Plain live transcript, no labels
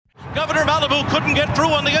Governor Malibu couldn't get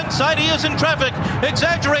through on the inside. He is in traffic.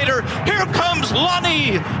 Exaggerator. Here comes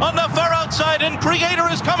Lonnie on the far outside, and Creator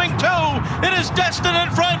is coming too. It is Destin in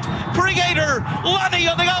front. Creator, Lonnie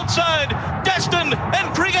on the outside. Destin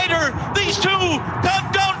and Creator. These two come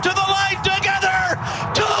down to the line together.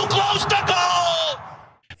 Too close to goal.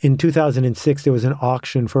 In 2006, there was an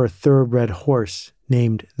auction for a thoroughbred horse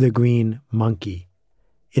named the Green Monkey.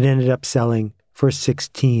 It ended up selling for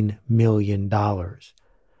 $16 million.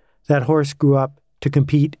 That horse grew up to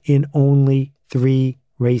compete in only 3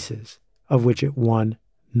 races, of which it won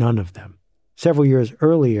none of them. Several years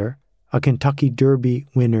earlier, a Kentucky Derby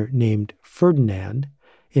winner named Ferdinand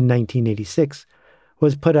in 1986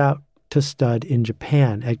 was put out to stud in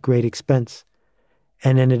Japan at great expense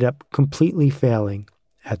and ended up completely failing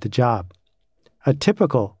at the job. A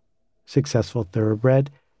typical successful thoroughbred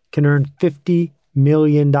can earn $50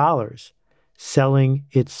 million selling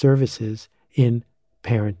its services in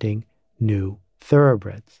parenting new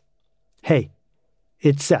thoroughbreds. Hey,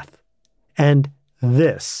 it's Seth, and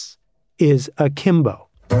this is Akimbo.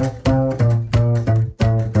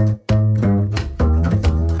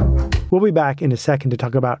 We'll be back in a second to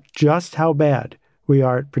talk about just how bad we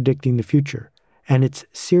are at predicting the future and its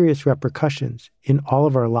serious repercussions in all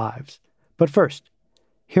of our lives. But first,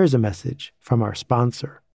 here's a message from our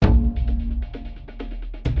sponsor.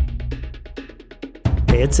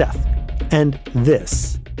 Hey, it's Seth, and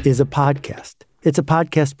this is a podcast. It's a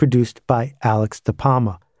podcast produced by Alex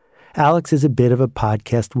DePalma. Alex is a bit of a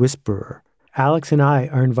podcast whisperer. Alex and I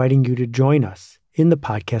are inviting you to join us in the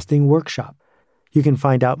podcasting workshop. You can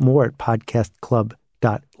find out more at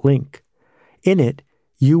podcastclub.link. In it,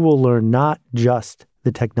 you will learn not just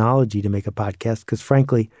the technology to make a podcast, because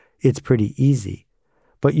frankly, it's pretty easy,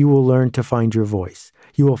 but you will learn to find your voice.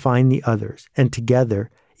 You will find the others, and together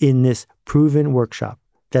in this proven workshop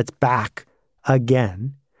that's back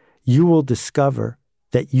again, you will discover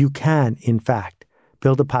that you can, in fact,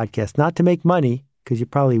 build a podcast, not to make money, because you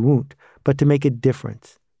probably won't, but to make a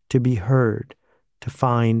difference, to be heard, to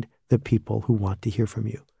find the people who want to hear from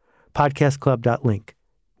you. Podcastclub.link.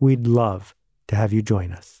 We'd love to have you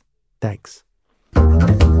join us. Thanks.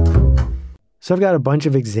 So I've got a bunch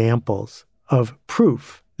of examples of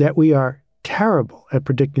proof that we are terrible at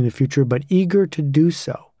predicting the future, but eager to do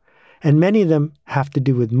so. And many of them have to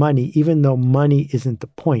do with money, even though money isn't the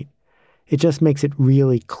point. It just makes it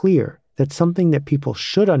really clear that something that people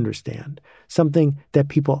should understand, something that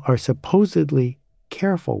people are supposedly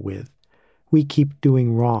careful with, we keep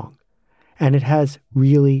doing wrong. And it has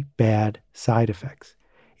really bad side effects.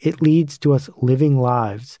 It leads to us living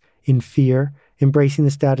lives in fear, embracing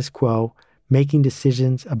the status quo, making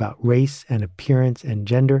decisions about race and appearance and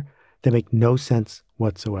gender that make no sense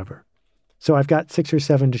whatsoever. So I've got 6 or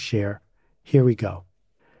 7 to share. Here we go.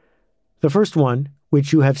 The first one,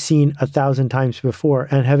 which you have seen 1,000 times before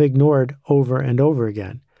and have ignored over and over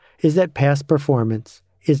again, is that past performance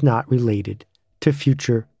is not related to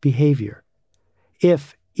future behavior.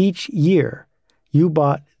 If each year you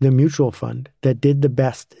bought the mutual fund that did the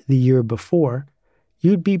best the year before,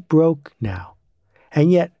 you'd be broke now.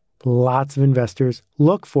 And yet, lots of investors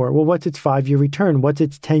look for, well, what's its 5-year return? What's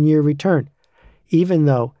its 10-year return? Even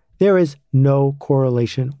though there is no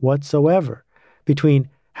correlation whatsoever between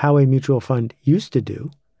how a mutual fund used to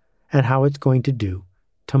do and how it's going to do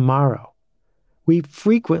tomorrow. We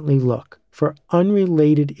frequently look for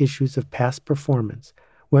unrelated issues of past performance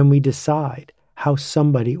when we decide how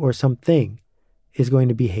somebody or something is going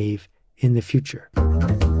to behave in the future.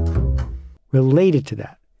 Related to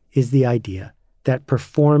that is the idea that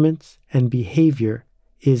performance and behavior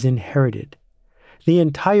is inherited. The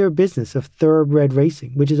entire business of thoroughbred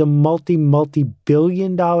racing, which is a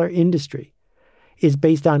multi-billion-dollar industry, is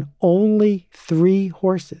based on only 3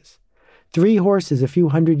 horses. 3 horses a few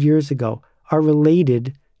hundred years ago are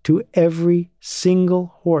related to every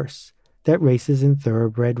single horse that races in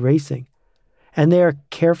thoroughbred racing. And they are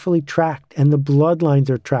carefully tracked, and the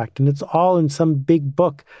bloodlines are tracked, and it's all in some big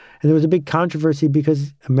book. And there was a big controversy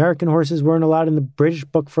because American horses weren't allowed in the British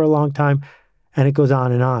book for a long time, and it goes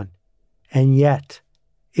on and on. And yet,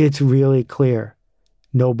 it's really clear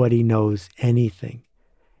nobody knows anything.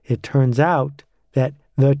 It turns out that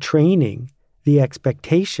the training, the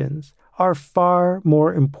expectations, are far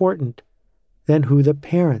more important than who the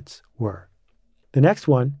parents were. The next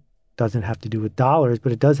one doesn't have to do with dollars,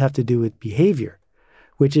 but it does have to do with behavior,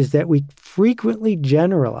 which is that we frequently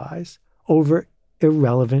generalize over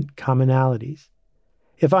irrelevant commonalities.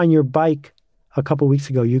 If on your bike a couple weeks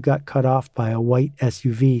ago you got cut off by a white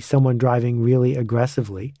SUV, someone driving really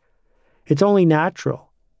aggressively, it's only natural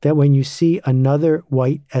that when you see another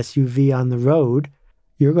white SUV on the road,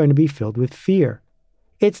 you're going to be filled with fear.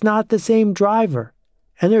 It's not the same driver,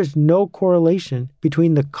 and there's no correlation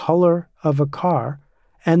between the color of a car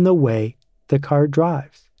and the way the car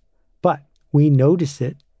drives. But we notice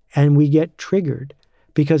it and we get triggered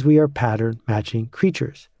because we are pattern-matching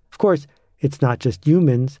creatures. Of course, it's not just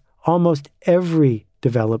humans. Almost every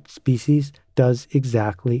developed species does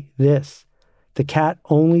exactly this. The cat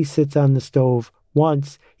only sits on the stove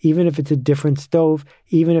once, even if it's a different stove,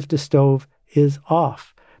 even if the stove is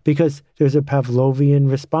off, because there's a Pavlovian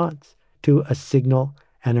response to a signal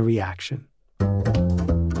and a reaction.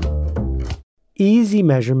 Easy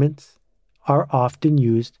measurements are often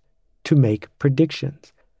used to make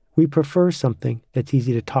predictions. We prefer something that's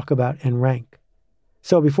easy to talk about and rank.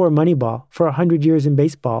 So before Moneyball, for 100 years in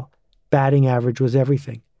baseball, batting average was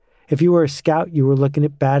everything. If you were a scout, you were looking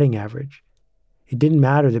at batting average. It didn't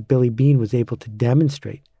matter that Billy Beane was able to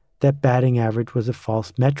demonstrate that batting average was a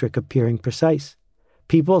false metric appearing precise.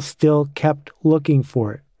 People still kept looking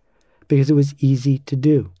for it because it was easy to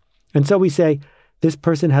do. And so we say, this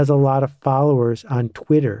person has a lot of followers on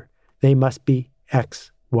Twitter. They must be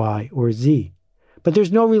X, Y, or Z. But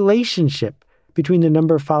there's no relationship between the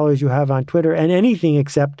number of followers you have on Twitter and anything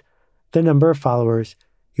except the number of followers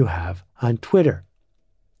you have on Twitter.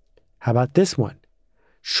 How about this one?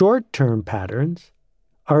 Short-term patterns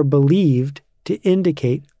are believed to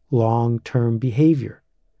indicate long-term behavior.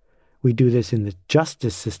 We do this in the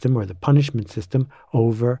justice system or the punishment system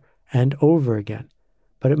over and over again.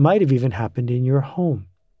 But it might have even happened in your home.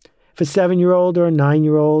 If a 7-year-old or a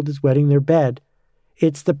 9-year-old is wetting their bed,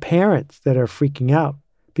 it's the parents that are freaking out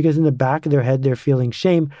because in the back of their head they're feeling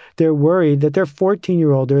shame. They're worried that their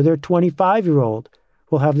 14-year-old or their 25-year-old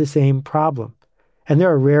will have the same problem. And there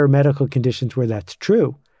are rare medical conditions where that's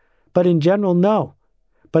true. But in general, no.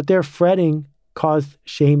 But their fretting caused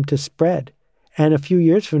shame to spread. And a few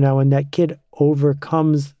years from now, when that kid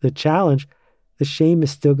overcomes the challenge, the shame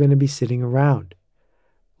is still going to be sitting around.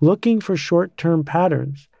 Looking for short-term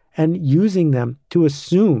patterns and using them to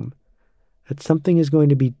assume that something is going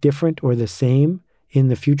to be different or the same in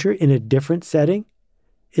the future in a different setting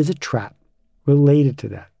is a trap related to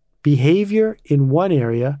that. Behavior in one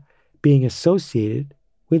area being associated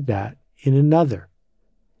with that in another.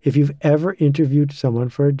 If you've ever interviewed someone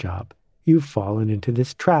for a job, you've fallen into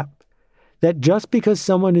this trap. That just because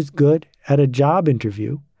someone is good at a job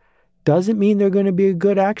interview doesn't mean they're going to be a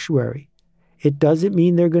good actuary. It doesn't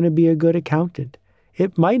mean they're going to be a good accountant.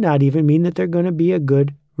 It might not even mean that they're going to be a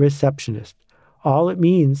good receptionist. All it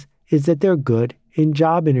means is that they're good in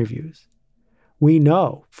job interviews. We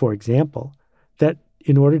know, for example, that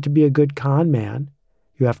in order to be a good con man,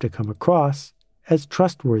 you have to come across as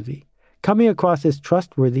trustworthy. Coming across as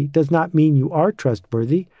trustworthy does not mean you are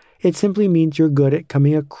trustworthy. It simply means you're good at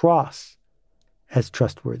coming across as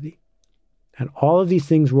trustworthy. And all of these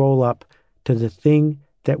things roll up to the thing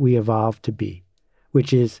that we evolved to be,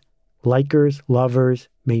 which is likers, lovers,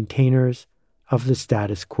 maintainers of the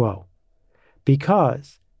status quo.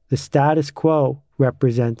 Because the status quo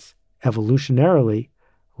represents evolutionarily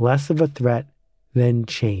less of a threat than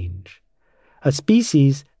change. A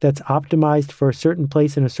species that's optimized for a certain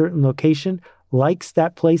place in a certain location likes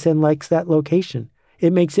that place and likes that location.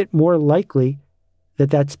 It makes it more likely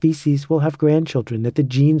that that species will have grandchildren, that the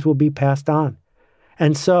genes will be passed on.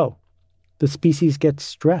 And so, the species gets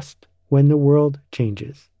stressed when the world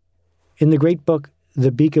changes. In the great book,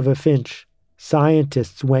 The Beak of a Finch,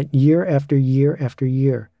 scientists went year after year after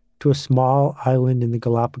year to a small island in the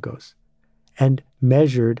Galapagos and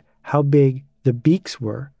measured how big the beaks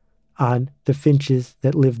were on the finches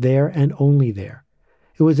that lived there and only there.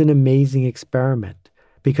 It was an amazing experiment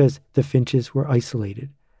because the finches were isolated.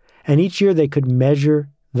 And each year they could measure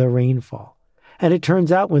the rainfall. And it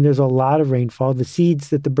turns out when there's a lot of rainfall, the seeds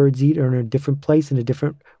that the birds eat are in a different place and a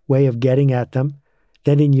different way of getting at them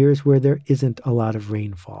than in years where there isn't a lot of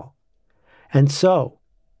rainfall. And so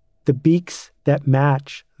the beaks that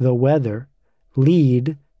match the weather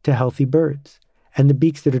lead to healthy birds. And the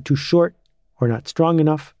beaks that are too short or not strong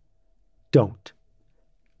enough don't.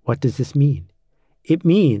 What does this mean? It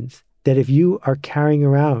means that if you are carrying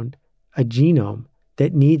around a genome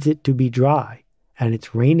that needs it to be dry and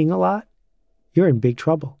it's raining a lot, you're in big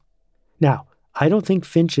trouble. Now, I don't think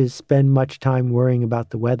finches spend much time worrying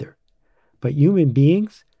about the weather, but human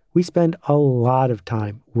beings, we spend a lot of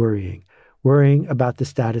time worrying about the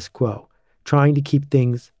status quo, trying to keep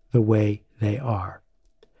things the way they are.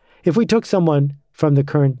 If we took someone from the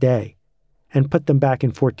current day and put them back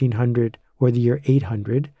in 1400 or the year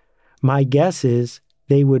 800, my guess is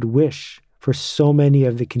they would wish for so many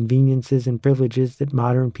of the conveniences and privileges that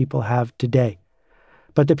modern people have today.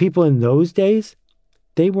 But the people in those days,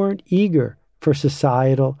 they weren't eager for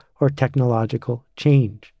societal or technological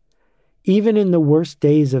change. Even in the worst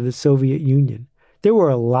days of the Soviet Union, there were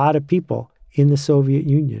a lot of people in the Soviet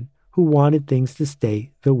Union who wanted things to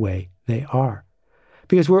stay the way they are,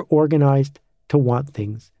 because we're organized to want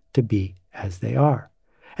things to be as they are.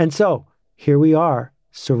 And so here we are,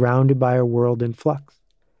 surrounded by a world in flux.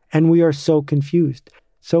 And we are so confused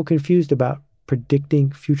about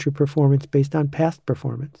predicting future performance based on past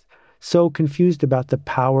performance, so confused about the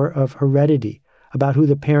power of heredity, about who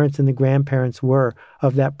the parents and the grandparents were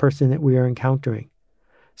of that person that we are encountering,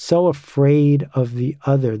 so afraid of the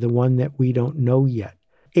other, the one that we don't know yet,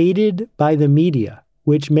 aided by the media,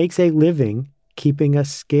 which makes a living keeping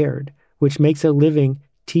us scared, which makes a living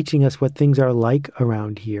teaching us what things are like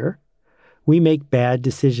around here. We make bad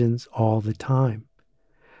decisions all the time.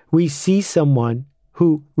 We see someone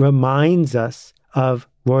who reminds us of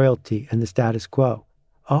royalty and the status quo.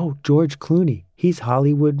 Oh, George Clooney, he's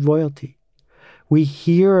Hollywood royalty. We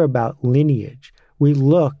hear about lineage. We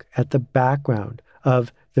look at the background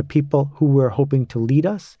of the people who we're hoping to lead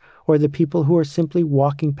us or the people who are simply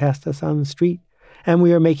walking past us on the street. And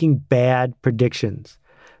we are making bad predictions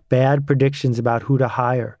about who to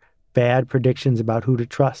hire, bad predictions about who to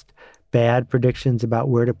trust, bad predictions about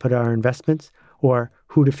where to put our investments or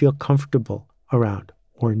who to feel comfortable around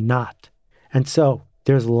or not. And so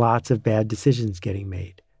there's lots of bad decisions getting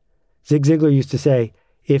made. Zig Ziglar used to say,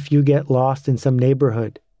 if you get lost in some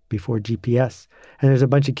neighborhood before GPS and there's a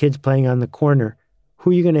bunch of kids playing on the corner,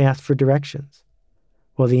 who are you going to ask for directions?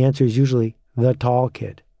 Well, the answer is usually the tall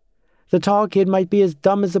kid. The tall kid might be as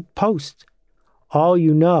dumb as a post. All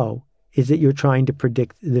you know is that you're trying to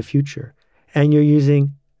predict the future, and you're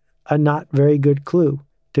using a not very good clue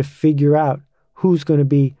to figure out who's going to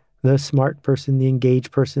be the smart person, the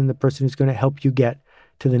engaged person, the person who's going to help you get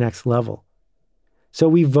to the next level. So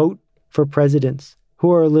we vote for presidents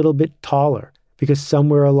who are a little bit taller because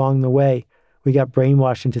somewhere along the way, we got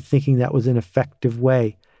brainwashed into thinking that was an effective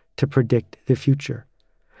way to predict the future.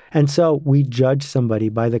 And so we judge somebody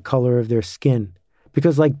by the color of their skin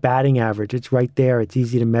because, like batting average, it's right there. It's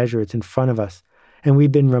easy to measure. It's in front of us. And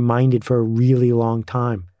we've been reminded for a really long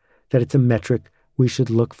time that it's a metric we should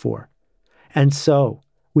look for. And so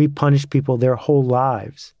we punish people their whole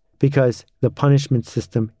lives because the punishment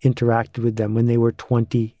system interacted with them when they were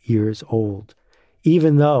 20 years old,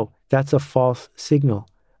 even though that's a false signal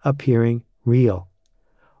appearing real.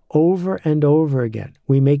 Over and over again,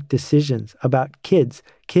 we make decisions about kids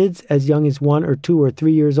as young as 1 or 2 or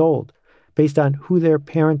 3 years old, based on who their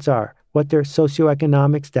parents are, what their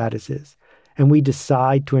socioeconomic status is, and we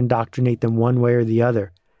decide to indoctrinate them one way or the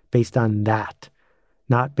other based on that,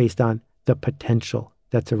 not based on the potential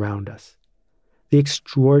that's around us. The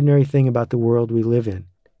extraordinary thing about the world we live in,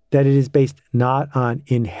 that it is based not on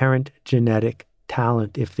inherent genetic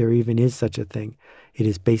talent, if there even is such a thing. It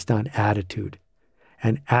is based on attitude.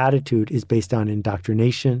 And attitude is based on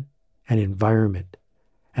indoctrination and environment.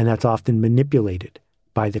 And that's often manipulated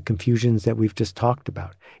by the confusions that we've just talked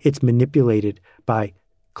about. It's manipulated by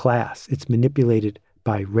class. It's manipulated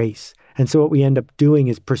by race. And so what we end up doing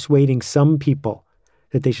is persuading some people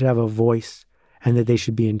that they should have a voice and that they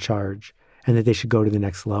should be in charge and that they should go to the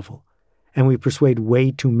next level. And we persuade way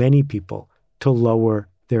too many people to lower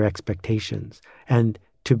their expectations and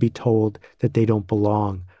to be told that they don't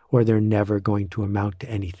belong or they're never going to amount to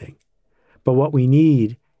anything. But what we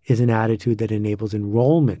need is an attitude that enables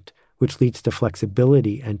enrollment, which leads to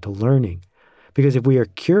flexibility and to learning. Because if we are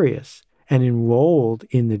curious and enrolled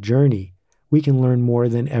in the journey, we can learn more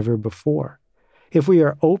than ever before. If we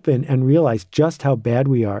are open and realize just how bad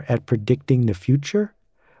we are at predicting the future,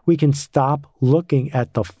 we can stop looking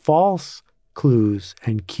at the false clues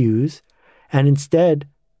and cues and instead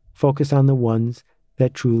focus on the ones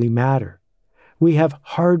that truly matter. We have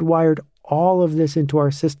hardwired all of this into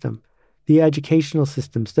our system, the educational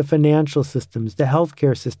systems, the financial systems, the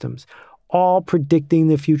healthcare systems, all predicting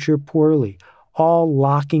the future poorly, all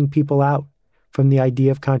locking people out from the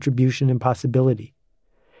idea of contribution and possibility.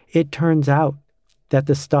 It turns out that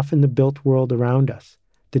the stuff in the built world around us,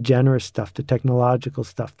 the generous stuff, the technological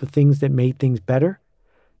stuff, the things that made things better,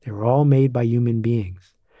 they were all made by human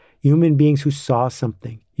beings who saw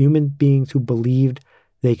something, human beings who believed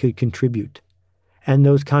they could contribute. And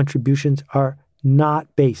those contributions are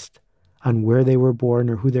not based on where they were born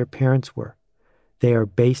or who their parents were. They are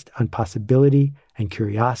based on possibility and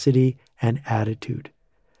curiosity and attitude.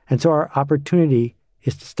 And so our opportunity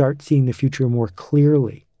is to start seeing the future more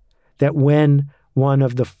clearly, that when one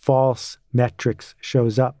of the false metrics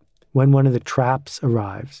shows up, when one of the traps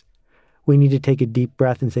arrives, we need to take a deep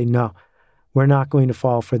breath and say, no, we're not going to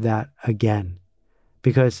fall for that again.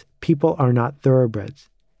 Because people are not thoroughbreds.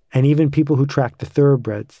 And even people who track the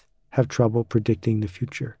thoroughbreds have trouble predicting the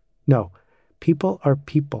future. No, people are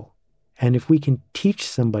people. And if we can teach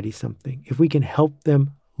somebody something, if we can help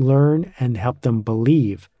them learn and help them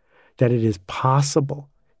believe that it is possible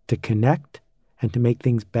to connect and to make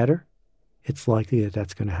things better, it's likely that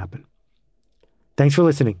that's going to happen. Thanks for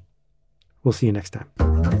listening. We'll see you next time.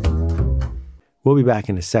 We'll be back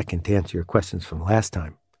in a second to answer your questions from last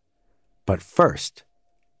time. But first,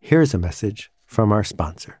 here's a message from our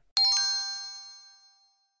sponsor.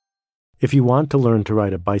 If you want to learn to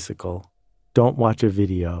ride a bicycle, don't watch a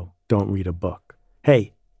video, don't read a book.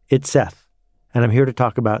 Hey, it's Seth, and I'm here to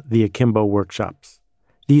talk about the Akimbo workshops.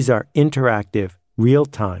 These are interactive,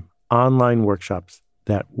 real-time, online workshops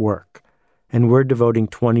that work. And we're devoting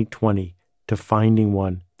 2020 to finding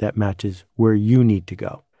one that matches where you need to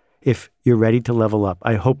go. If you're ready to level up,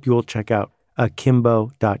 I hope you'll check out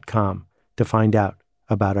akimbo.com to find out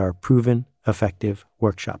about our proven, effective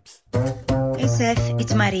workshops. Hey, Seth,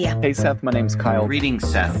 it's Maria. Hey, Seth, my name's Kyle. Greetings,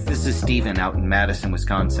 Seth. This is Steven out in Madison,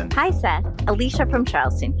 Wisconsin. Hi, Seth. Alicia from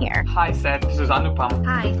Charleston here. Hi, Seth. This is Anupam.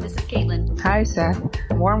 Hi, this is Caitlin. Hi, Seth.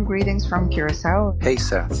 Warm greetings from Curacao. Hey,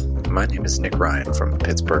 Seth. My name is Nick Ryan from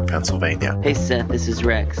Pittsburgh, Pennsylvania. Hey, Seth. This is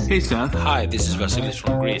Rex. Hey, Seth. Hi, this is Vasilis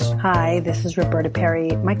from Greece. Hi, this is Roberta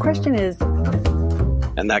Perry. My question is...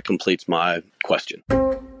 And that completes my question.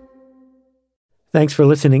 Thanks for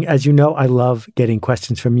listening. As you know, I love getting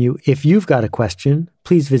questions from you. If you've got a question,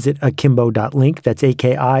 please visit akimbo.link, that's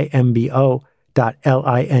akimbo.link,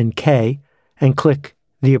 and click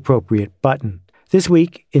the appropriate button. This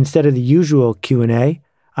week, instead of the usual Q&A,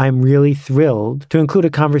 I'm really thrilled to include a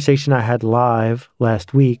conversation I had live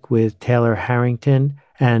last week with Taylor Harrington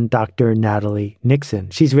and Dr. Natalie Nixon.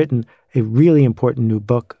 She's written a really important new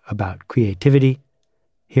book about creativity.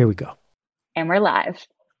 Here we go. And we're live.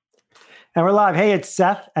 And we're live. Hey, it's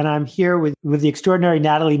Seth, and I'm here with the extraordinary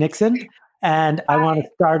Natalie Nixon. And I want to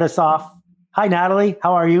start us off. Hi, Natalie.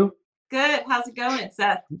 How are you? Good. How's it going,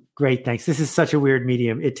 Seth? Great, thanks. This is such a weird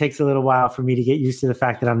medium. It takes a little while for me to get used to the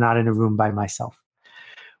fact that I'm not in a room by myself.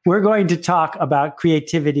 We're going to talk about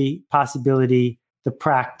creativity, possibility, the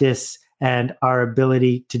practice, and our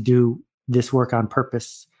ability to do this work on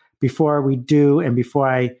purpose. Before we do, and before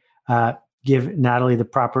I give Natalie the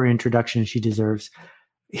proper introduction she deserves,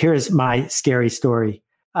 here's my scary story.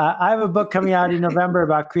 I have a book coming out in November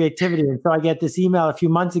about creativity. And so I get this email a few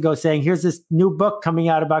months ago saying, here's this new book coming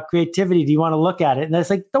out about creativity. Do you want to look at it? And that's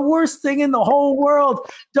like the worst thing in the whole world.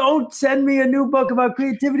 Don't send me a new book about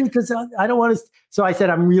creativity because I don't want to. So I said,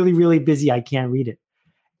 I'm really, really busy. I can't read it,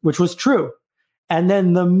 which was true. And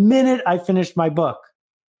then the minute I finished my book,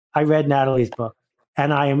 I read Natalie's book.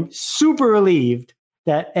 And I am super relieved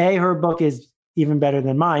that A, her book is even better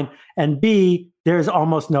than mine, and B, there's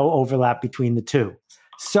almost no overlap between the two.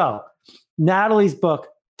 So Natalie's book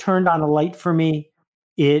turned on a light for me.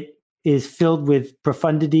 It is filled with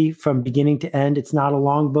profundity from beginning to end. It's not a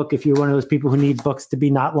long book if you're one of those people who need books to be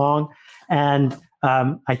not long. And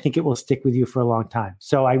I think it will stick with you for a long time.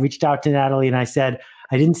 So I reached out to Natalie and I said,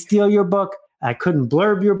 I didn't steal your book. I couldn't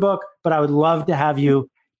blurb your book, but I would love to have you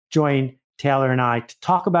join Taylor and I to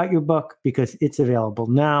talk about your book because it's available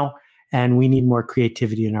now and we need more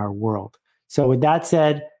creativity in our world. So with that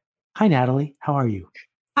said, hi, Natalie. How are you?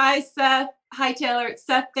 Hi, Seth. Hi, Taylor.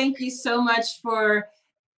 Seth, thank you so much for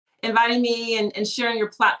inviting me and sharing your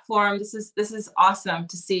platform. This is awesome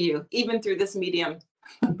to see you, even through this medium.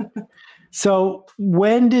 So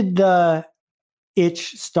when did the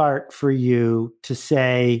itch start for you to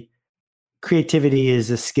say creativity is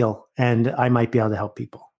a skill and I might be able to help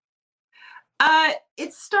people?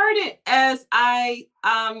 It started as I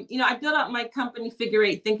built out my company Figure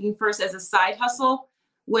Eight Thinking First as a side hustle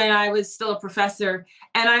when I was still a professor.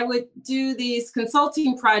 And I would do these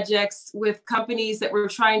consulting projects with companies that were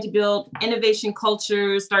trying to build innovation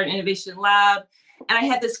cultures, start an innovation lab. And I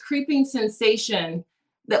had this creeping sensation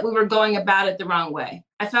that we were going about it the wrong way.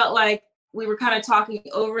 I felt like we were kind of talking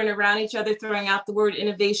over and around each other, throwing out the word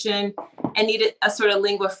innovation and needed a sort of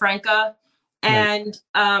lingua franca. And,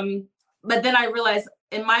 but then I realized,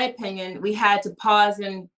 in my opinion, we had to pause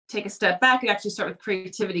and take a step back and actually start with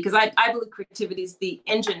creativity, because I believe creativity is the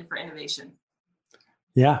engine for innovation.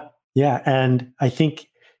 Yeah. And I think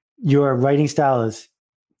your writing style is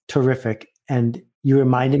terrific. And you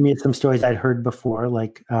reminded me of some stories I'd heard before,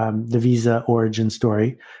 like the Visa origin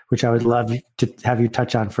story, which I would love to have you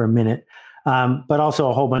touch on for a minute, but also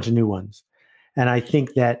a whole bunch of new ones. And I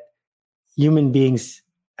think that human beings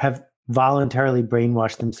have voluntarily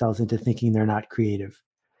brainwashed themselves into thinking they're not creative.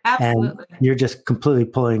 Absolutely. And you're just completely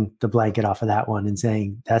pulling the blanket off of that one and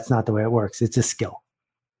saying, that's not the way it works. It's a skill.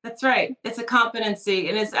 That's right. It's a competency,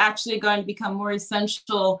 and it's actually going to become more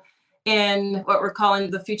essential in what we're calling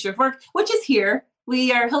the future of work, which is here.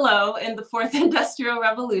 We are, in the fourth industrial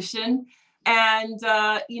revolution. And,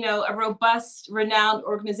 a robust, renowned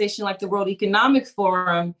organization like the World Economic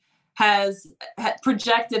Forum has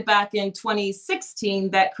projected back in 2016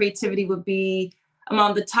 that creativity would be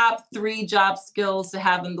among the top 3 job skills to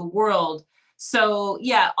have in the world. So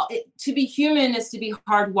to be human is to be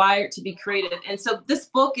hardwired to be creative. And so this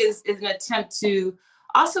book is an attempt to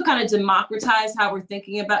also kind of democratize how we're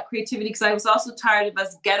thinking about creativity, because I was also tired of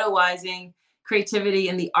us ghettoizing creativity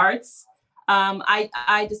in the arts.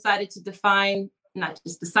 I decided to define, not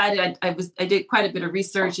just decided, I did quite a bit of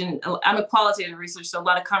research, and I'm a qualitative researcher, so a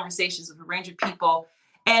lot of conversations with a range of people.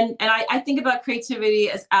 And I think about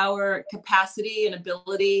creativity as our capacity and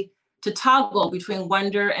ability to toggle between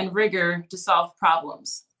wonder and rigor to solve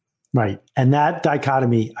problems. Right. And that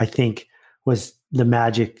dichotomy, I think, was the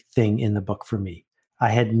magic thing in the book for me. I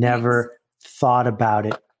had never thought about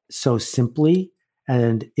it so simply,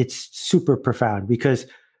 and it's super profound because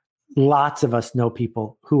lots of us know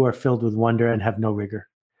people who are filled with wonder and have no rigor,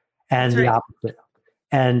 and the opposite.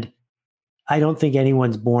 And I don't think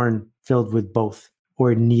anyone's born filled with both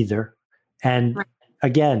or neither. And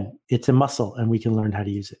again, it's a muscle, and we can learn how to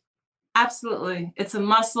use it. Absolutely. It's a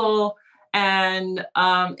muscle. And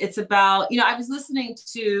it's about, I was listening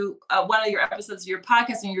to one of your episodes of your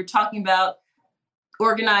podcast, and you're talking about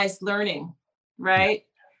organized learning, right?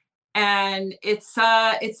 And it's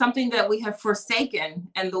something that we have forsaken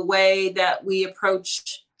in the way that we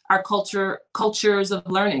approach our cultures of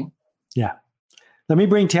learning. Yeah. Let me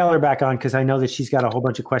bring Taylor back on, because I know that she's got a whole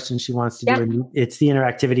bunch of questions she wants to do. And it's the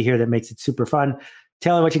interactivity here that makes it super fun.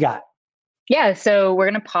 Taylor, what you got? Yeah, so we're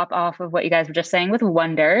going to pop off of what you guys were just saying with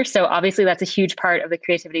wonder. So obviously that's a huge part of the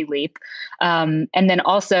creativity leap. And then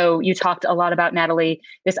also you talked a lot about, Natalie,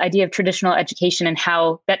 this idea of traditional education and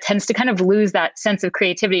how that tends to kind of lose that sense of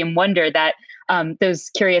creativity and wonder that those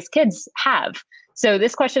curious kids have. So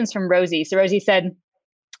this question's from Rosie. So Rosie said,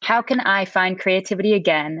 how can I find creativity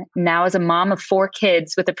again now as a mom of 4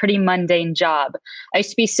 kids with a pretty mundane job? I used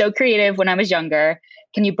to be so creative when I was younger.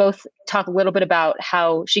 Can you both talk a little bit about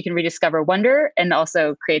how she can rediscover wonder and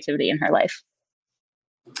also creativity in her life?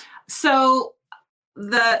 So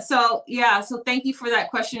thank you for that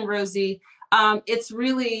question, Rosie. It's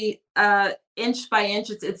really inch by inch.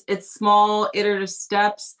 It's small iterative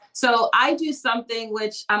steps. So I do something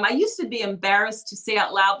which I used to be embarrassed to say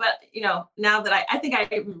out loud, but now that I think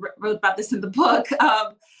I wrote about this in the book.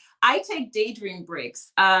 I take daydream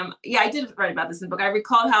breaks. I did write about this in the book. I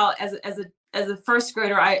recalled how as a first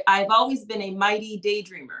grader, I've always been a mighty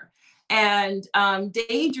daydreamer. And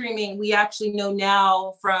daydreaming, we actually know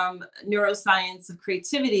now from neuroscience of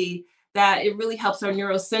creativity that it really helps our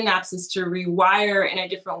neurosynapses to rewire in a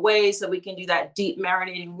different way, so we can do that deep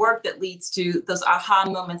marinating work that leads to those aha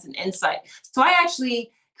moments and insight. So I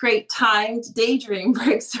actually create timed daydream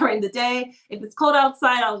breaks during the day. If it's cold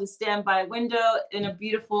outside, I'll just stand by a window in a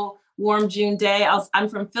beautiful warm June day. I'm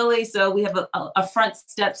from Philly, so we have a front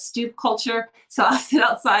step stoop culture. So I'll sit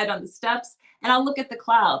outside on the steps and I'll look at the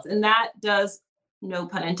clouds, and that does, no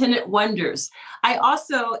pun intended, wonders.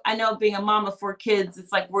 I know being a mom of 4 kids,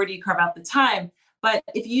 it's like, where do you carve out the time? But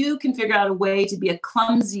if you can figure out a way to be a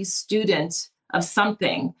clumsy student of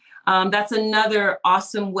something, that's another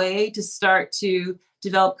awesome way to start to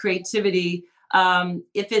develop creativity.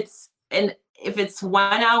 If it's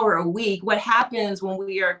 1 hour a week, what happens when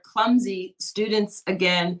we are clumsy students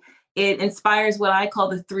again, it inspires what I call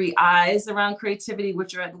the 3 I's around creativity,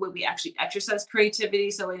 which are the way we actually exercise creativity.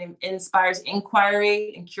 So it inspires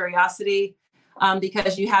inquiry and curiosity,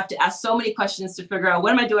 because you have to ask so many questions to figure out,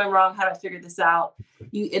 what am I doing wrong? How do I figure this out?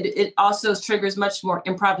 It also triggers much more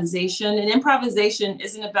improvisation. And improvisation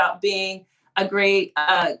isn't about being a great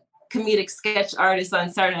comedic sketch artist on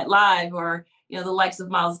Saturday Night Live or the likes of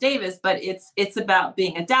Miles Davis, but it's about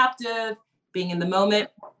being adaptive, being in the moment.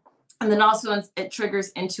 And then also it triggers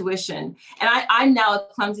intuition. And I'm now a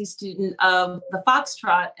clumsy student of the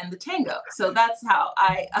foxtrot and the tango. So that's how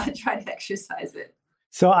I try to exercise it.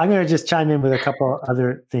 So I'm going to just chime in with a couple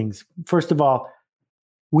other things. First of all,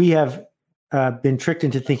 we have been tricked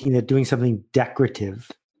into thinking that doing something decorative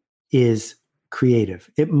is creative.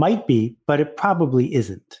 It might be, but it probably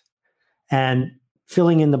isn't. And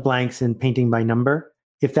filling in the blanks and painting by number,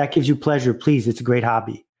 if that gives you pleasure, please, it's a great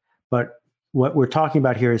hobby. But what we're talking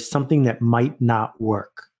about here is something that might not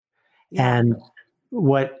work. Yeah. And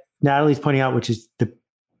what Natalie's pointing out, which is the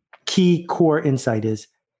key core insight, is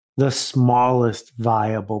the smallest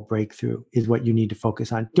viable breakthrough is what you need to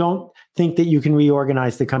focus on. Don't think that you can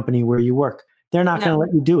reorganize the company where you work. They're not going to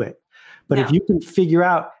let you do it. But if you can figure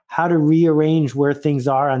out how to rearrange where things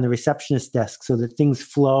are on the receptionist desk so that things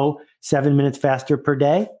flow 7 minutes faster per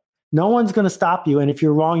day, no one's going to stop you. And if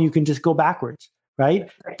you're wrong, you can just go backwards, right?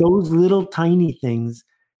 Those little tiny things,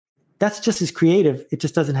 that's just as creative. It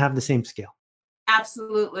just doesn't have the same scale.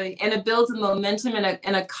 Absolutely. And it builds a momentum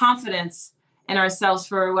and a confidence in ourselves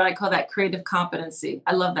for what I call that creative competency.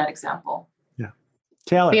 I love that example. Yeah.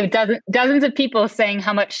 Taylor. We have dozens of people saying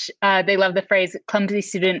how much they love the phrase clumsy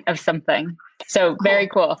student of something. So very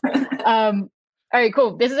cool. All right,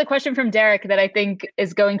 cool. This is a question from Derek that I think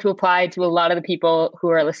is going to apply to a lot of the people who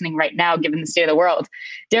are listening right now, given the state of the world.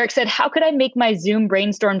 Derek said, how could I make my Zoom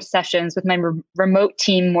brainstorm sessions with my remote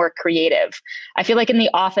team more creative? I feel like in the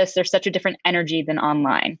office, there's such a different energy than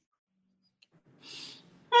online.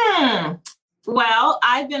 Well,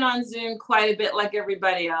 I've been on Zoom quite a bit like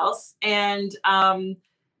everybody else. And,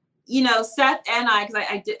 Seth and I, because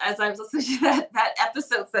I did, as I was listening to that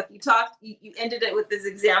episode, Seth, you ended it with this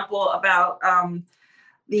example about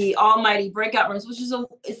the almighty breakout rooms, which is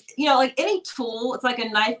like any tool. It's like a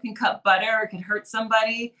knife can cut butter or can hurt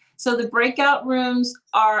somebody. So the breakout rooms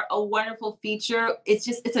are a wonderful feature. It's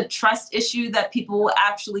a trust issue that people will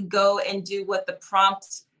actually go and do what the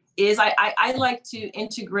prompt is. I like to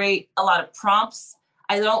integrate a lot of prompts.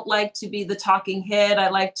 I don't like to be the talking head. I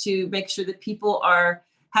like to make sure that people are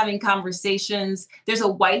having conversations. There's a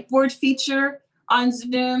whiteboard feature on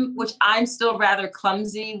Zoom, which I'm still rather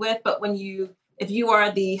clumsy with, but if you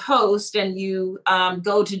are the host and you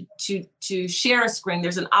go to share a screen,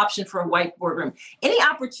 there's an option for a whiteboard room. Any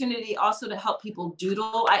opportunity also to help people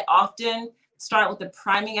doodle. I often start with a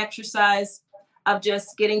priming exercise of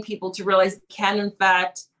just getting people to realize they can, in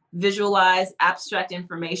fact, visualize abstract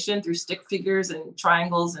information through stick figures and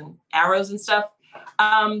triangles and arrows and stuff.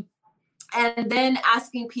 And then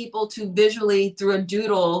asking people to visually, through a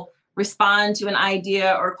doodle, respond to an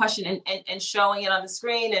idea or a question and showing it on the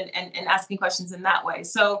screen and asking questions in that way.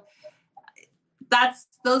 So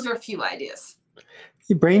those are a few ideas.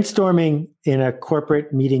 Brainstorming in a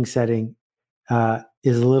corporate meeting setting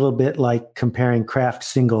is a little bit like comparing Kraft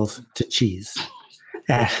singles to cheese.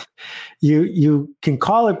 And you can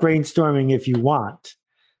call it brainstorming if you want,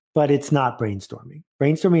 but it's not brainstorming.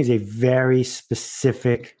 Brainstorming is a very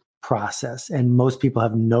specific process, and most people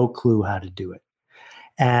have no clue how to do it.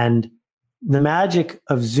 And the magic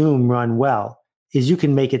of Zoom run well is you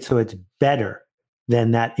can make it so it's better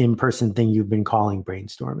than that in-person thing you've been calling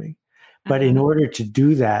brainstorming. But in order to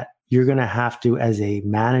do that, you're going to have to, as a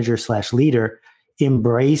manager / leader,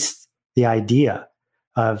 embrace the idea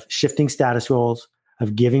of shifting status roles,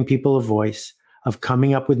 of giving people a voice, of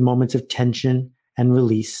coming up with moments of tension and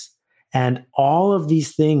release. And all of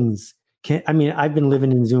these things I've been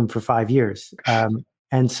living in Zoom for 5 years.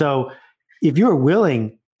 And so if you're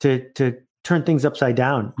willing to turn things upside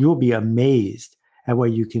down, you will be amazed at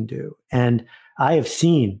what you can do. And I have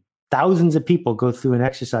seen thousands of people go through an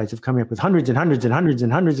exercise of coming up with hundreds and hundreds and hundreds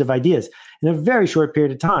and hundreds of ideas in a very short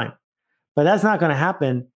period of time. But that's not going to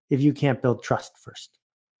happen if you can't build trust first.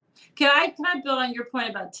 Can I build on your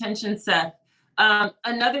point about tension, Seth?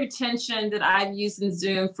 Another tension that I've used in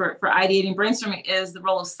Zoom for ideating brainstorming is the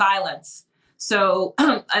role of silence. So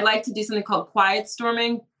I like to do something called quiet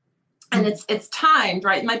storming, and it's timed,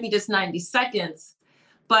 right? It might be just 90 seconds,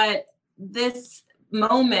 but this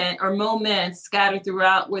moment or moments scattered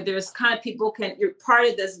throughout where there's kind of you're part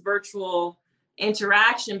of this virtual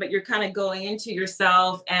interaction, but you're kind of going into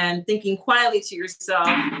yourself and thinking quietly to yourself.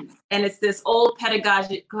 And it's this old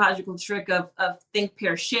pedagogical trick of think,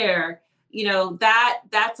 pair, share.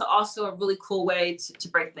 That's also a really cool way to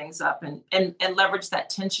break things up and leverage that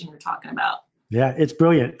tension you're talking about. Yeah, it's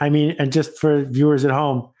brilliant. And just for viewers at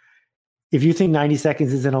home, if you think 90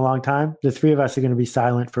 seconds isn't a long time, the three of us are going to be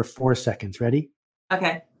silent for 4 seconds. Ready?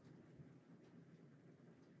 Okay.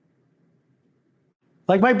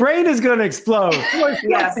 Like my brain is going to explode.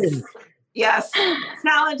 Yes.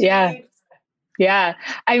 Challenging. Yeah.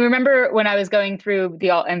 I remember when I was going through the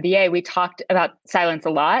alt MBA, we talked about silence a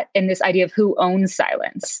lot and this idea of who owns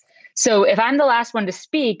silence. So if I'm the last one to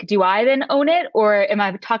speak, do I then own it? Or am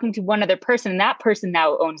I talking to one other person and that person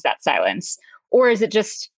now owns that silence? Or is it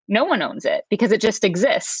just no one owns it because it just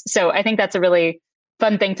exists? So I think that's a really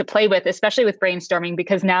fun thing to play with, especially with brainstorming,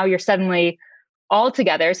 because now you're suddenly all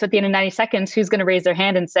together. So at the end of 90 seconds, who's going to raise their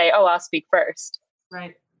hand and say, oh, I'll speak first?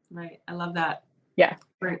 Right. I love that. Yeah.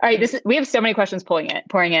 All right. We have so many questions pouring in.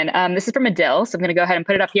 This is from Adil. So I'm going to go ahead and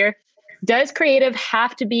put it up here. Does creative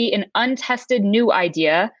have to be an untested new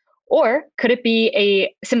idea, or could it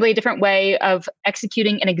be simply a different way of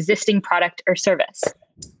executing an existing product or service?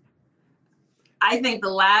 I think the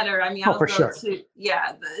latter. I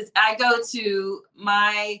go to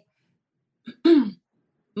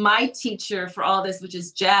my teacher for all this, which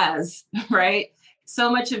is jazz, right? so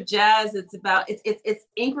much of jazz, it's about it's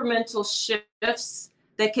incremental shifts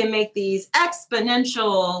that can make these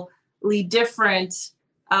exponentially different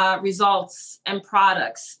results and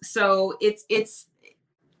products. So it's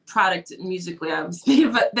product musically, I was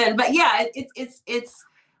speaking, but yeah, it's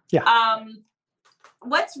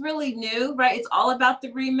what's really new, right? It's all about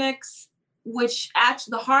the remix, which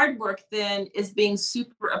actually the hard work then is being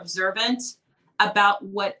super observant about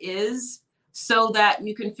what is, so that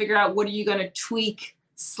you can figure out what are you going to tweak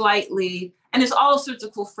slightly. And there's all sorts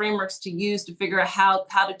of cool frameworks to use to figure out how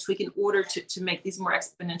to tweak in order to make these more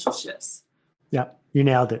exponential shifts. Yeah, you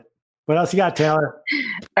nailed it. What else you got, Taylor?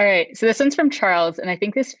 All right. So this one's from Charles, and I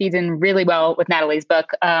think this feeds in really well with Natalie's book.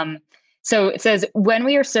 So it says, when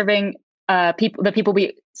we are serving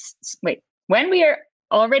when we are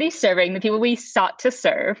already serving the people we sought to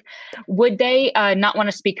serve, would they not want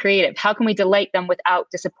us to be creative? How can we delight them without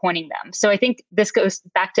disappointing them? So I think this goes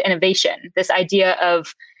back to innovation, this idea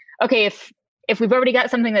of, okay, if we've already got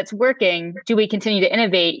something that's working, do we continue to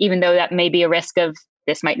innovate, even though that may be a risk of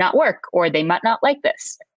this might not work or they might not like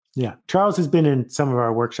this? Yeah. Charles has been in some of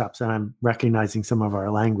our workshops, and I'm recognizing some of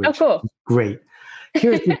our language. Oh, cool. Great.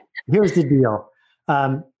 Here's the deal.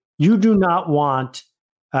 You do not want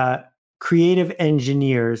creative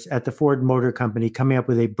engineers at the Ford Motor Company coming up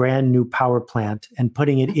with a brand new power plant and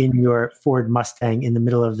putting it in your Ford Mustang in the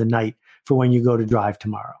middle of the night for when you go to drive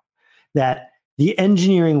tomorrow. That the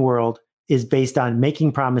engineering world is based on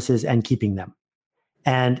making promises and keeping them.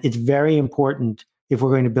 And it's very important, if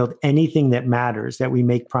we're going to build anything that matters, that we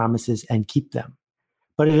make promises and keep them.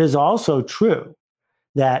 But it is also true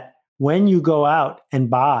that when you go out and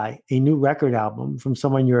buy a new record album from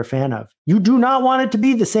someone you're a fan of, you do not want it to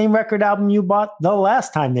be the same record album you bought the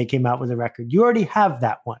last time they came out with a record. You already have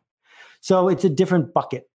that one. So it's a different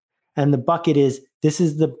bucket. And the bucket this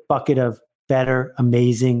is the bucket of better,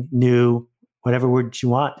 amazing, new, whatever words you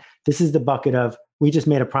want. This is the bucket of, we just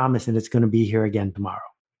made a promise and it's going to be here again tomorrow.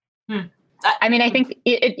 I mean, I think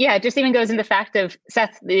it just even goes into the fact of,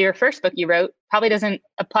 Seth, your first book you wrote probably doesn't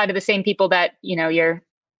apply to the same people that, your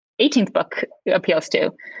 18th book appeals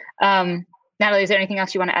to. Natalie, is there anything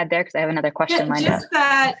else you want to add there? Because I have another question lined up. Just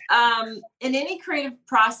that in any creative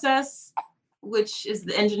process, which is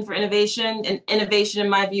the engine for innovation, and innovation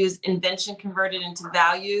in my view is invention converted into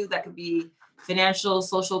value. That could be financial,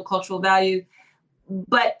 social, cultural value.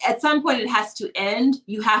 But at some point it has to end.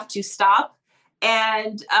 You have to stop.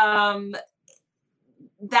 And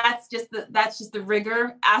that's just the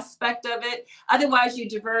rigor aspect of it. Otherwise, you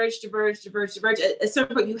diverge. At a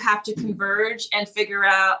certain point, you have to converge and figure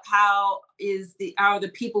out how are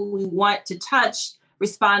the people we want to touch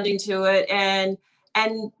responding to it, and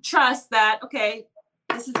trust that, okay,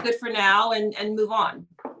 this is good for now, and move on.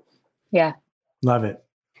 Yeah, love it.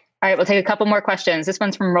 All right, we'll take a couple more questions. This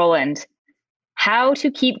one's from Roland. How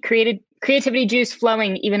to keep creativity juice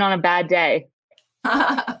flowing even on a bad day?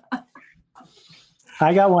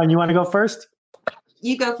 I got one. You want to go first?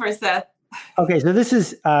 You go first, Seth. Okay, so this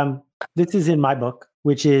is in my book,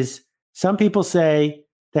 which is, some people say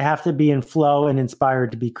they have to be in flow and inspired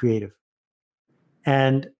to be creative.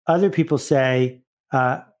 And other people say,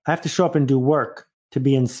 I have to show up and do work to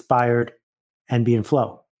be inspired and be in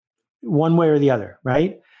flow. One way or the other,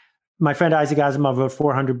 right? My friend Isaac Asimov wrote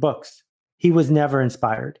 400 books. He was never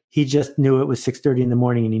inspired. He just knew it was 6:30 in the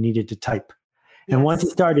morning and he needed to type. And once he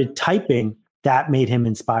started typing, that made him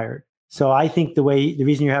inspired. So I think the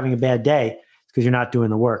reason you're having a bad day is because you're not doing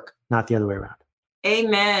the work, not the other way around.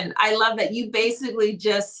 Amen. I love that. You basically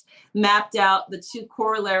just mapped out the two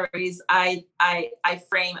corollaries I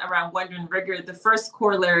frame around wonder and rigor. The first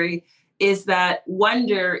corollary is that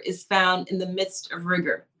wonder is found in the midst of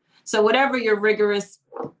rigor. So whatever your rigorous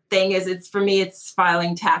thing is, it's, for me, it's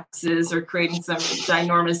filing taxes or creating some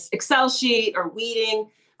ginormous Excel sheet or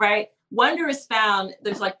weeding, right? Wonder is found,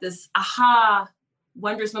 there's like this aha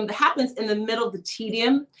wondrous moment that happens in the middle of the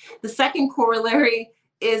tedium. The second corollary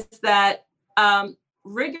is that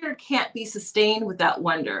rigor can't be sustained without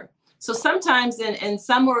wonder. So sometimes in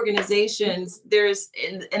some organizations, there's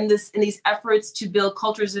in these efforts to build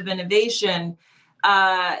cultures of innovation,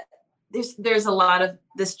 there's a lot of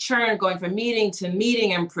this churn going from meeting to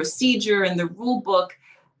meeting and procedure and the rule book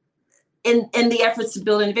in the efforts to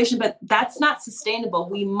build innovation, but that's not sustainable.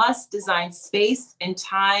 We must design space and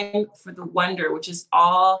time for the wonder, which is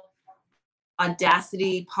all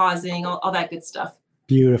audacity, pausing, all that good stuff.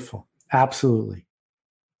 Beautiful. Absolutely.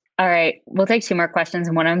 All right. We'll take two more questions,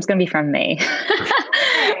 and one of them's going to be from me.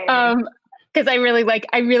 Because I really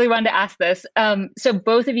wanted to ask this. So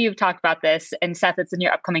both of you have talked about this, and Seth, it's in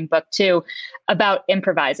your upcoming book too, about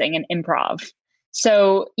improvising and improv.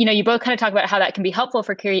 So, you both kind of talk about how that can be helpful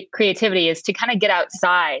for creativity is to kind of get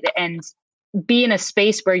outside and be in a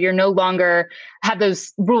space where you're no longer have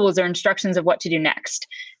those rules or instructions of what to do next.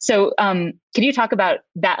 So can you talk about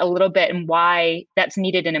that a little bit and why that's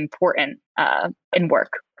needed and important in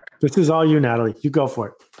work? This is all you, Natalie. You go for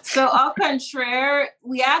it. So au contraire,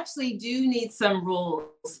 we actually do need some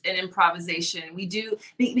rules in improvisation. We do,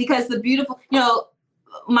 because the beautiful,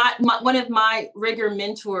 one of my rigor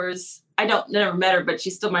mentors, I never met her, but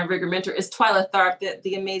she's still my rigor mentor, is Twyla Tharp,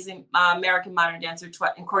 the amazing American modern dancer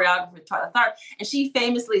and choreographer Twyla Tharp. And she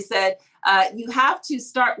famously said, you have to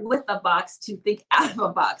start with a box to think out of a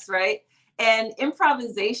box, right? And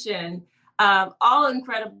improvisation, all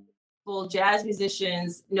incredible jazz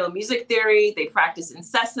musicians know music theory, they practice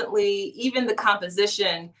incessantly. Even the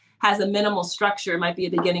composition has a minimal structure. It might be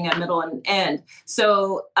a beginning, a middle, and an end.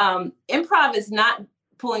 So improv is not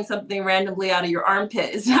pulling something randomly out of your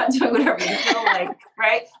armpit. It's not doing whatever you feel like,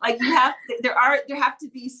 right? Like there have to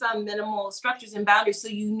be some minimal structures and boundaries so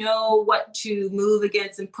you know what to move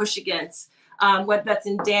against and push against, whether that's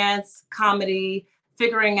in dance, comedy,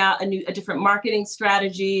 figuring out a different marketing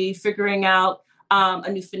strategy, figuring out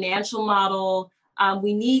a new financial model.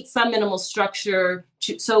 We need some minimal structure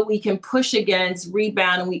so we can push against,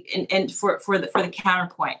 rebound, and for the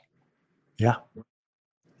counterpoint. Yeah.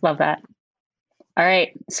 Love that. All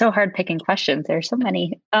right. So hard picking questions. There's so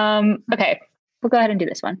many. Okay. We'll go ahead and do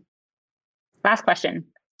this one. Last question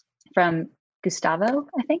from Gustavo,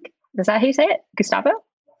 I think. Is that how you say it? Gustavo?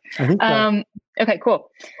 I think so. Okay,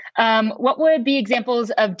 cool. What would be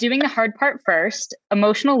examples of doing the hard part first,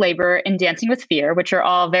 emotional labor, and dancing with fear, which are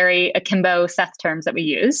all very akimbo Seth terms that we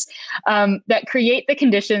use, that create the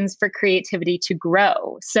conditions for creativity to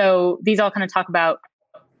grow? So these all kind of talk about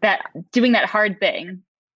that, doing that hard thing.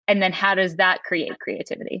 And then how does that create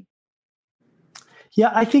creativity?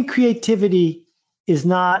 Yeah, I think creativity is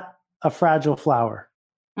not a fragile flower.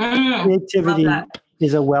 Creativity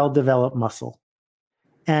is a well-developed muscle.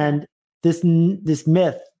 And this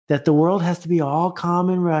myth that the world has to be all calm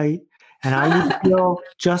and right, and I need to feel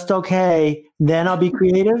just okay, then I'll be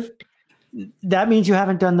creative, that means you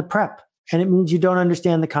haven't done the prep, and it means you don't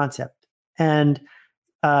understand the concept. And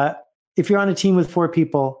if you're on a team with 4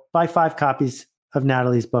 people, buy 5 copies of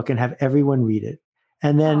Natalie's book and have everyone read it.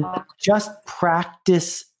 And then just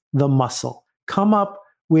practice the muscle. Come up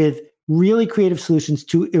with really creative solutions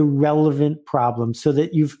to irrelevant problems so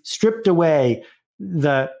that you've stripped away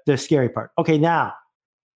the scary part. Okay, now,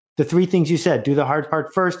 the 3 things you said, do the hard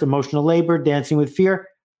part first, emotional labor, dancing with fear,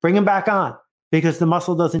 bring them back on because the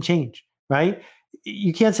muscle doesn't change, right?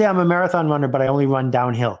 You can't say I'm a marathon runner, but I only run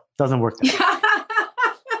downhill. Doesn't work that way.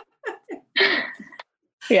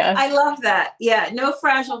 Yeah. I love that. Yeah. No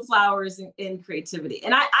fragile flowers in creativity.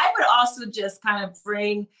 And I would also just kind of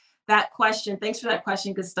bring that question. Thanks for that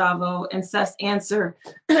question, Gustavo, and Seth's answer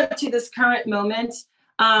to this current moment.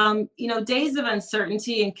 Days of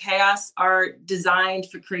uncertainty and chaos are designed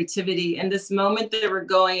for creativity. And this moment that we're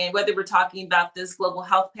going in, whether we're talking about this global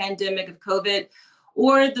health pandemic of COVID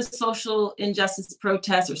or the social injustice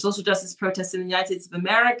protests or social justice protests in the United States of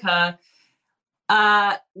America,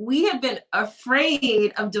 we have been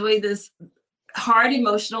afraid of doing this hard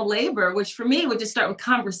emotional labor, which for me would just start with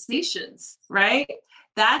conversations, right?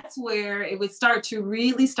 That's where it would start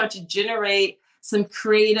to generate some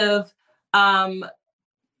creative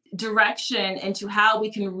direction into how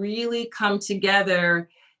we can really come together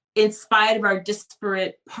in spite of our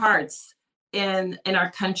disparate parts in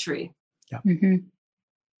our country. Yeah. Mm-hmm.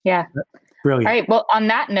 Yeah. Brilliant. All right. Well, on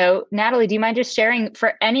that note, Natalie, do you mind just sharing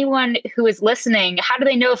for anyone who is listening, how do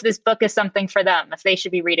they know if this book is something for them, if they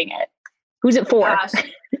should be reading it? Who's it for? Gosh.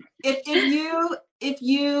 If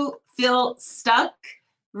you feel stuck,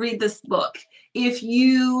 read this book. If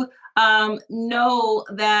you know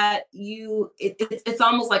that it's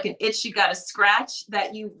almost like an itch you got to scratch,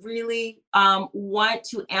 that you really want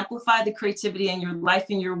to amplify the creativity in your life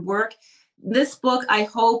and your work, this book, I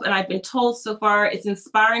hope, and I've been told so far, it's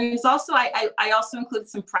inspiring. It's also, I also include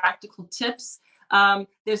some practical tips.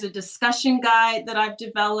 There's a discussion guide that I've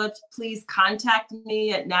developed. Please contact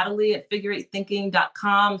me at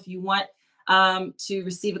natalie@figure8thinking.com if you want to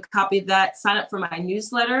receive a copy of that. Sign up for my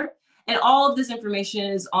newsletter. And all of this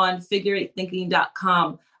information is on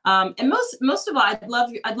figure8thinking.com. And most of all, I'd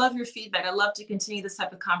love your feedback. I'd love to continue this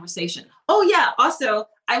type of conversation. Oh yeah. Also,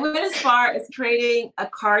 I went as far as creating a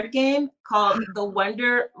card game called the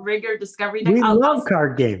Wonder Rigor Discovery Deck. We love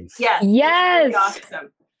card games. Yes. Yes. It's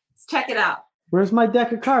awesome. Let's check it out. Where's my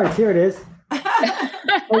deck of cards? Here it is.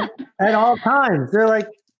 At all times. They're like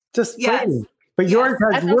just pretty. But yours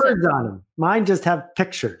has words on them. Mine just have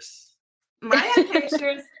pictures. Mine have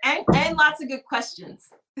pictures. and lots of good questions.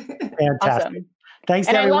 Fantastic. Awesome. Thanks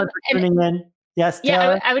to everyone for tuning in. Yes,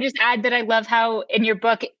 Taylor? Yeah, I would just add that I love how in your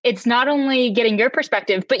book, it's not only getting your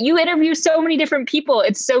perspective, but you interview so many different people.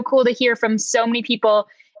 It's so cool to hear from so many people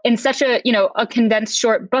in such a, a condensed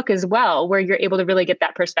short book as well, where you're able to really get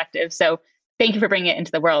that perspective. So thank you for bringing it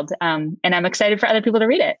into the world. And I'm excited for other people to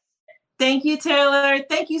read it. Thank you, Taylor.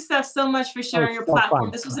 Thank you, Steph, so much for sharing your platform.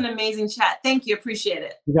 Fun. This was an amazing chat. Thank you. Appreciate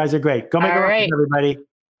it. You guys are great. Go make a ruckus, everybody.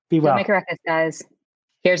 Be well. Go make a ruckus, guys.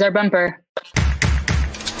 Here's our bumper.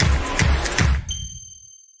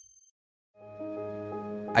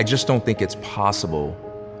 I just don't think it's possible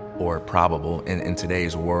or probable in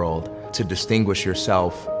today's world to distinguish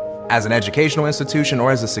yourself as an educational institution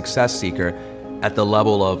or as a success seeker at the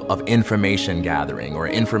level of information gathering or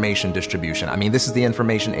information distribution. I mean, this is the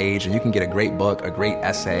information age, and you can get a great book, a great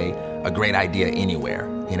essay, a great idea anywhere,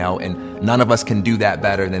 and none of us can do that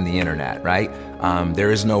better than the internet, right? There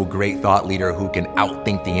is no great thought leader who can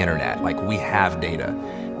outthink the internet. Like, we have data.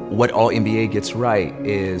 What Alt MBA gets right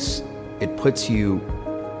is it puts you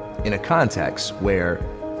in a context where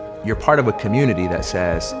you're part of a community that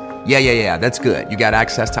says, yeah, that's good. You got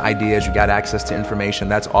access to ideas, you got access to information,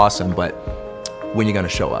 that's awesome, but when are you gonna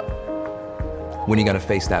show up? When are you gonna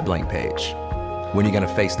face that blank page? When are you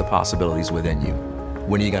gonna face the possibilities within you?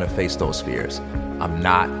 When are you gonna face those fears? I'm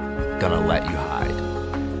not gonna let you hide.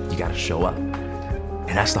 You gotta show up. And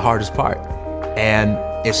that's the hardest part. And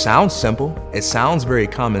it sounds simple, it sounds very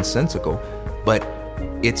commonsensical, but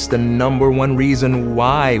it's the number one reason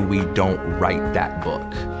why we don't write that book.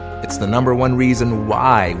 It's the number one reason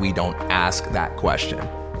why we don't ask that question.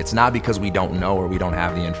 It's not because we don't know or we don't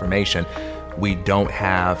have the information. We don't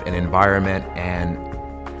have an environment and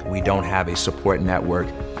we don't have a support network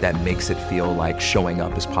that makes it feel like showing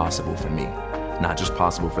up is possible for me. Not just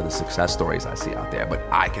possible for the success stories I see out there, but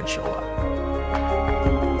I can show up.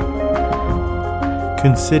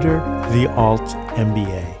 Consider the Alt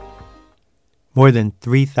MBA. More than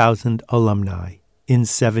 3,000 alumni in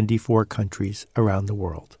 74 countries around the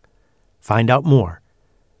world. Find out more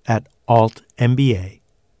at altmba.com.